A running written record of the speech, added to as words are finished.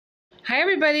Hi,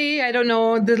 everybody. I don't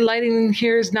know, the lighting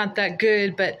here is not that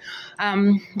good, but,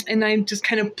 and I'm just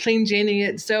kind of plain Janing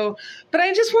it. So, but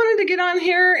I just wanted to get on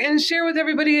here and share with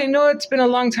everybody. I know it's been a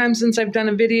long time since I've done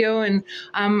a video, and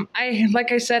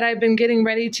like I said, I've been getting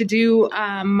ready to do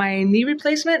my knee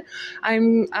replacement.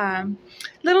 I'm a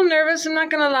little nervous, I'm not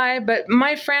going to lie, but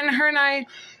my friend, her and I,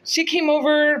 she came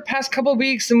over past couple of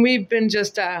weeks, and we've been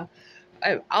just,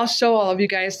 I'll show all of you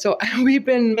guys. So we've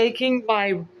been making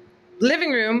my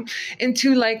living room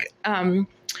into like a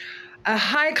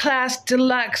high-class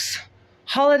deluxe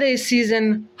holiday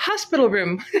season hospital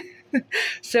room.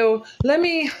 So let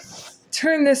me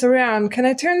turn this around. Can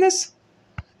I turn this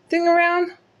thing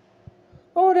around?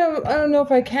 Oh, I don't know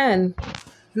if I can.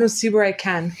 Let's see where I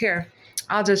can. Here,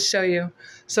 I'll just show you.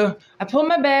 So I pulled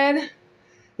my bed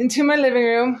into my living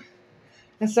room,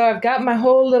 and so I've got my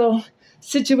whole little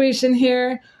situation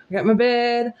here. I got my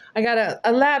bed, I got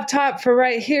a laptop for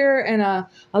right here and a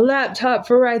laptop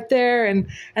for right there, and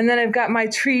then I've got my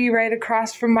tree right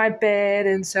across from my bed,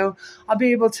 and so I'll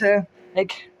be able to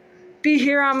like be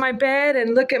here on my bed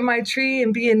and look at my tree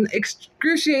and be in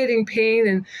excruciating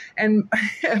pain and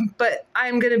but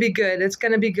I'm going to be good. It's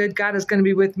going to be good. God is going to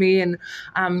be with me, and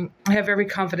I have every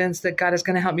confidence that God is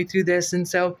going to help me through this. And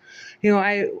so, you know,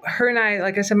 her and I,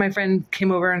 like I said, my friend came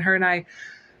over, and her and I,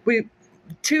 we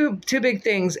two big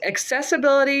things: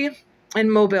 accessibility and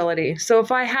mobility. So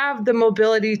if I have the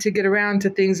mobility to get around to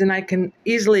things and I can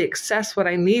easily access what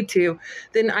I need to,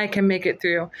 then I can make it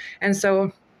through. And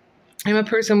so I'm a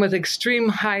person with extreme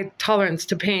high tolerance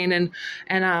to pain, and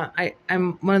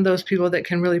I'm one of those people that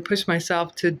can really push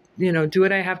myself to, you know, do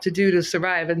what I have to do to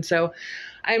survive. And so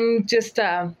I'm just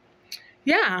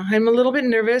yeah, I'm a little bit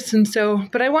nervous. And so,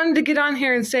 but I wanted to get on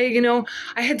here and say, you know,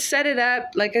 I had set it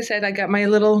up. Like I said, I got my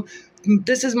little,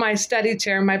 this is my study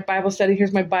chair, my Bible study.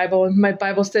 Here's my Bible and my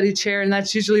Bible study chair. And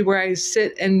that's usually where I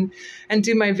sit and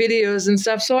do my videos and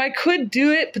stuff. So I could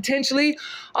do it potentially,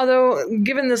 although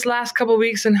given this last couple of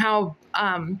weeks and how,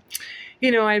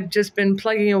 you know, I've just been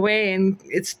plugging away, and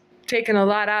it's taken a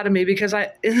lot out of me because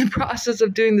in the process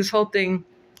of doing this whole thing,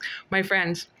 my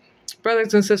friends,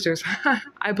 brothers and sisters,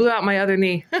 I blew out my other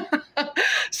knee.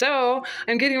 So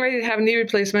I'm getting ready to have a knee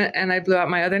replacement, and I blew out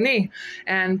my other knee.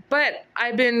 But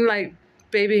I've been like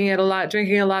babying it a lot,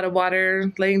 drinking a lot of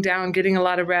water, laying down, getting a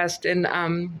lot of rest, and,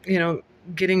 you know,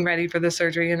 getting ready for the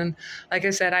surgery. And like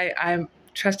I said, I'm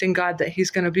trusting God that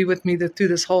he's going to be with me through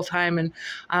this whole time.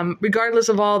 And regardless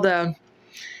of all the,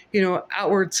 you know,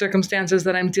 outward circumstances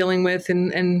that I'm dealing with,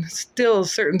 and still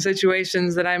certain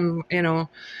situations that I'm, you know,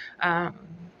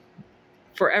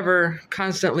 forever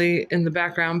constantly in the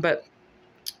background, but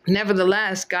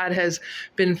nevertheless, God has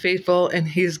been faithful, and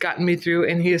he's gotten me through,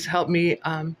 and he has helped me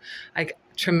like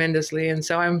tremendously. And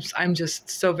so I'm just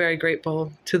so very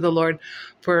grateful to the Lord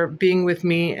for being with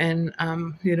me, and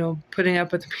you know, putting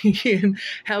up with me and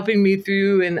helping me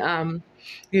through, and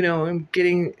you know, and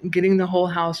getting the whole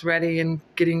house ready and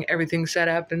getting everything set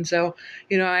up. And so,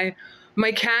 you know,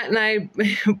 my cat and I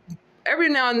every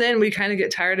now and then we kind of get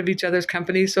tired of each other's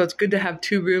company. So it's good to have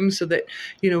two rooms so that,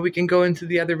 you know, we can go into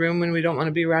the other room when we don't want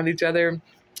to be around each other.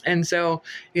 And so,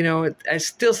 you know, I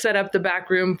still set up the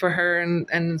back room for her,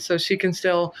 and so she can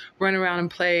still run around and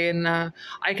play, and I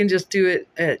can just do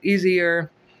it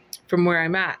easier from where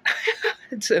I'm at.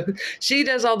 So she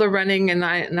does all the running, and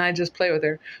I just play with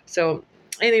her. So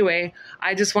anyway,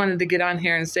 I just wanted to get on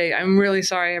here and say I'm really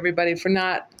sorry, everybody, for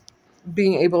not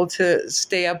being able to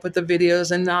stay up with the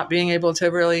videos and not being able to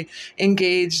really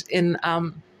engage in,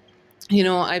 you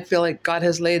know, I feel like God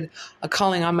has laid a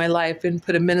calling on my life and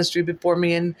put a ministry before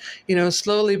me. And, you know,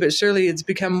 slowly but surely it's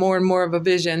become more and more of a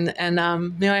vision. And,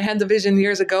 you know, I had the vision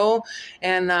years ago,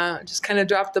 and just kind of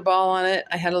dropped the ball on it.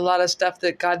 I had a lot of stuff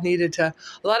that God needed a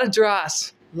lot of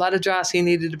dross he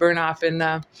needed to burn off.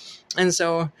 And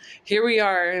so here we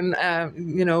are, and,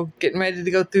 you know, getting ready to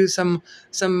go through some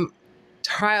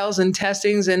trials and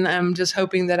testings, and I'm just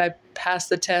hoping that I pass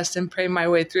the test and pray my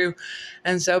way through.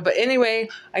 And so, but anyway,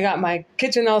 I got my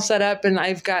kitchen all set up, and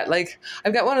I've got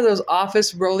one of those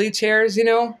office rolly chairs, you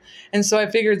know, and so I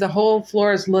figured the whole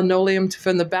floor is linoleum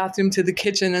from the bathroom to the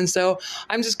kitchen, and so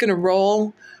I'm just gonna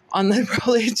roll on the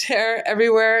rolly chair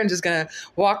everywhere, and just gonna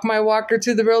walk my walker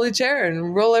to the rolly chair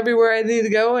and roll everywhere I need to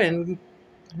go, and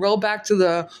roll back to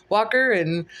the walker,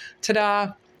 and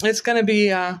ta-da. It's going to be,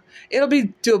 it'll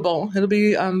be doable. It'll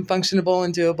be functionable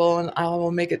and doable, and I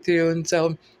will make it through. And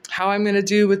so how I'm going to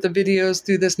do with the videos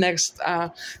through this next,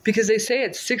 because they say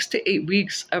it's 6 to 8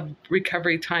 weeks of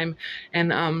recovery time.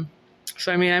 And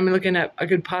so, I mean, I'm looking at a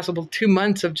good possible 2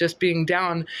 months of just being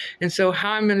down. And so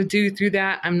how I'm going to do through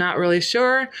that, I'm not really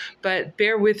sure, but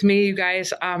bear with me, you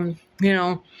guys. You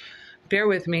know, bear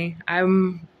with me.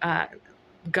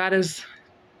 God is,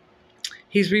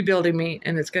 He's rebuilding me,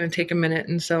 and it's going to take a minute.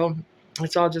 And so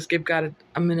let's all just give God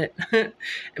a minute.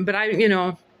 But I'm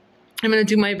going to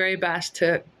do my very best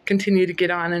to continue to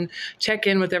get on and check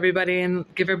in with everybody and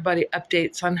give everybody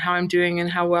updates on how I'm doing and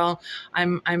how well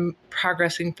I'm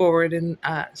progressing forward. And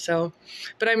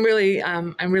but I'm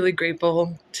really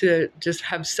grateful to just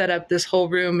have set up this whole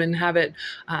room and have it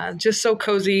just so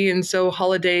cozy and so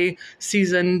holiday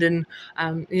seasoned. And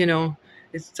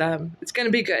it's going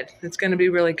to be good. It's going to be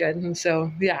really good. And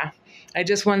so, yeah, I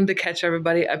just wanted to catch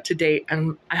everybody up to date.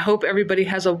 And I hope everybody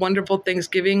has a wonderful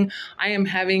Thanksgiving. I am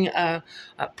having a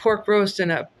pork roast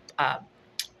and a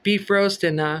beef roast.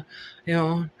 And,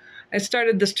 I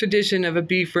started this tradition of a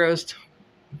beef roast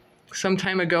some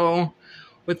time ago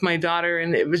with my daughter,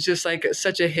 and it was just like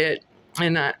such a hit.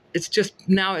 And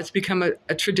it's become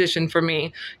a tradition for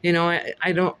me.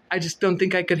 I just don't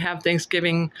think I could have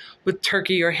Thanksgiving with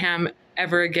turkey or ham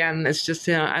ever again. It's just,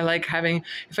 I like having,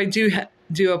 if I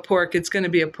do a pork, it's going to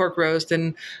be a pork roast.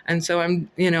 And so I'm,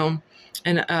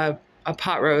 and a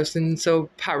pot roast. And so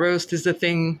pot roast is the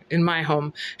thing in my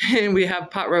home, and we have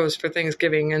pot roast for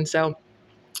Thanksgiving. And so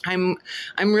I'm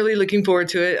really looking forward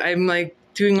to it. I'm like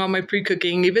doing all my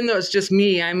pre-cooking, even though it's just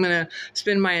me. I'm going to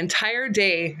spend my entire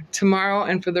day tomorrow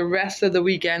and for the rest of the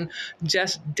weekend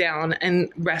just down and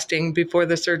resting before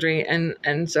the surgery.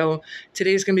 And so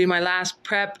today's going to be my last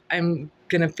prep. I'm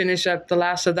going to finish up the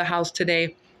last of the house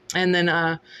today, and then,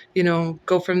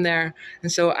 go from there. And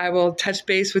so I will touch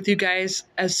base with you guys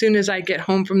as soon as I get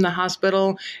home from the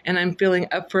hospital and I'm feeling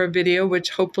up for a video,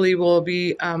 which hopefully will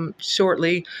be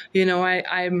shortly.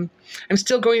 I'm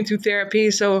still going through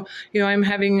therapy. So, I'm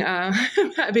having,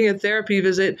 having a therapy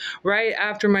visit right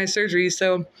after my surgery.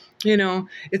 So,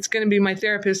 it's going to be, my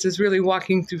therapist is really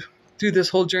walking through this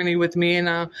whole journey with me. And,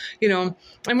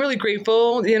 I'm really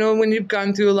grateful, when you've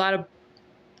gone through a lot of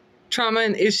trauma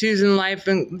and issues in life,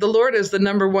 and the Lord is the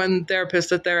number one therapist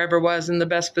that there ever was, and the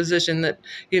best physician that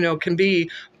can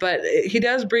be. But He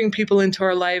does bring people into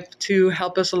our life to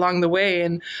help us along the way,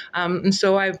 and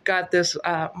so I've got this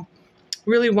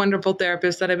really wonderful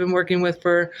therapist that I've been working with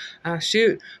for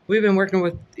we've been working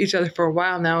with each other for a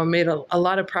while now, and made a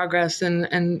lot of progress,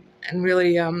 and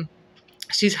really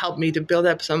she's helped me to build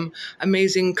up some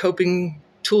amazing coping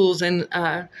tools, and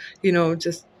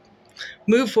just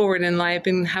move forward in life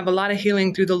and have a lot of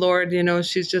healing through the Lord.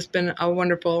 She's just been a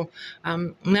wonderful,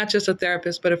 not just a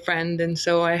therapist, but a friend. And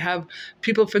so I have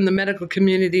people from the medical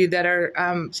community that are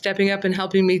stepping up and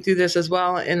helping me through this as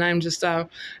well. And I'm just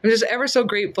ever so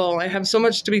grateful. I have so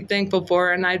much to be thankful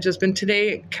for. And I've just been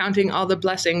today counting all the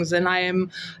blessings. And I am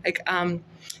like,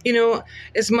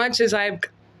 as much as I've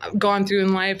gone through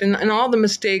in life and all the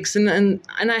mistakes and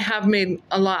I have made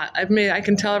a lot. I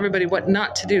can tell everybody what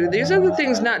not to do. These are the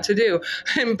things not to do.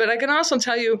 But I can also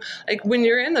tell you, like, when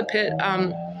you're in the pit,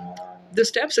 the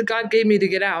steps that God gave me to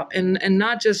get out, and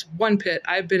not just one pit.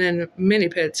 I've been in many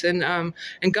pits, and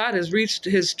God has reached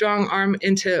His strong arm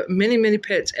into many, many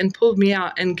pits and pulled me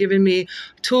out and given me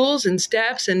tools and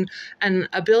steps and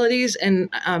abilities,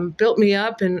 and built me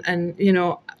up and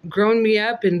grown me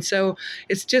up. And so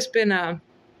it's just been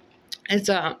it's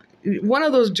one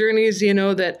of those journeys,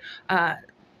 that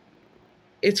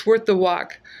it's worth the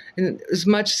walk. And as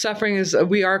much suffering as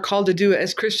we are called to do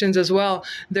as Christians as well,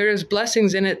 there is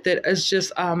blessings in it that is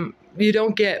just you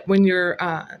don't get when you're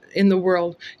in the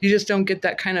world. You just don't get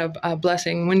that kind of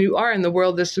blessing. When you are in the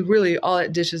world, this is really all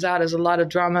it dishes out is a lot of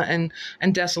drama and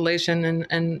desolation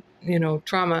and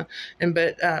trauma.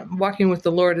 But walking with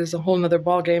the Lord is a whole nother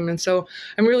ballgame. And so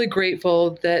I'm really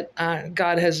grateful that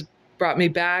God has brought me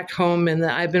back home, and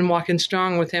that I've been walking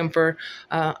strong with Him for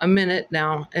a minute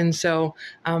now. And so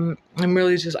I'm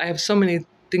really I have so many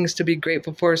things to be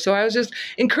grateful for. So I was just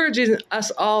encouraging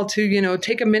us all to,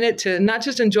 take a minute to not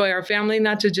just enjoy our family,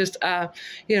 not to just,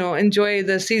 enjoy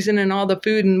the season and all the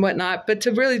food and whatnot, but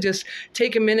to really just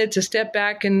take a minute to step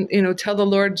back and, tell the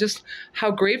Lord just how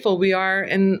grateful we are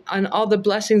and all the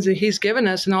blessings that He's given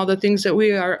us and all the things that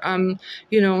we are,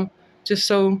 just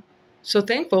so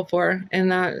thankful for,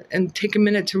 and take a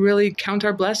minute to really count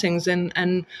our blessings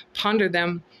and ponder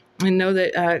them, and know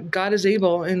that God is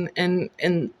able, and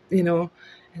He'll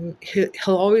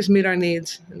always meet our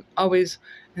needs, always.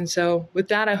 And so with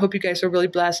that, I hope you guys are really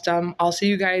blessed. I'll see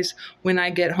you guys when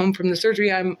I get home from the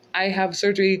surgery. I have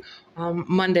surgery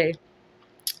Monday,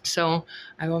 so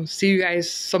I will see you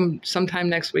guys sometime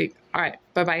next week. All right,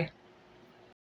 bye-bye.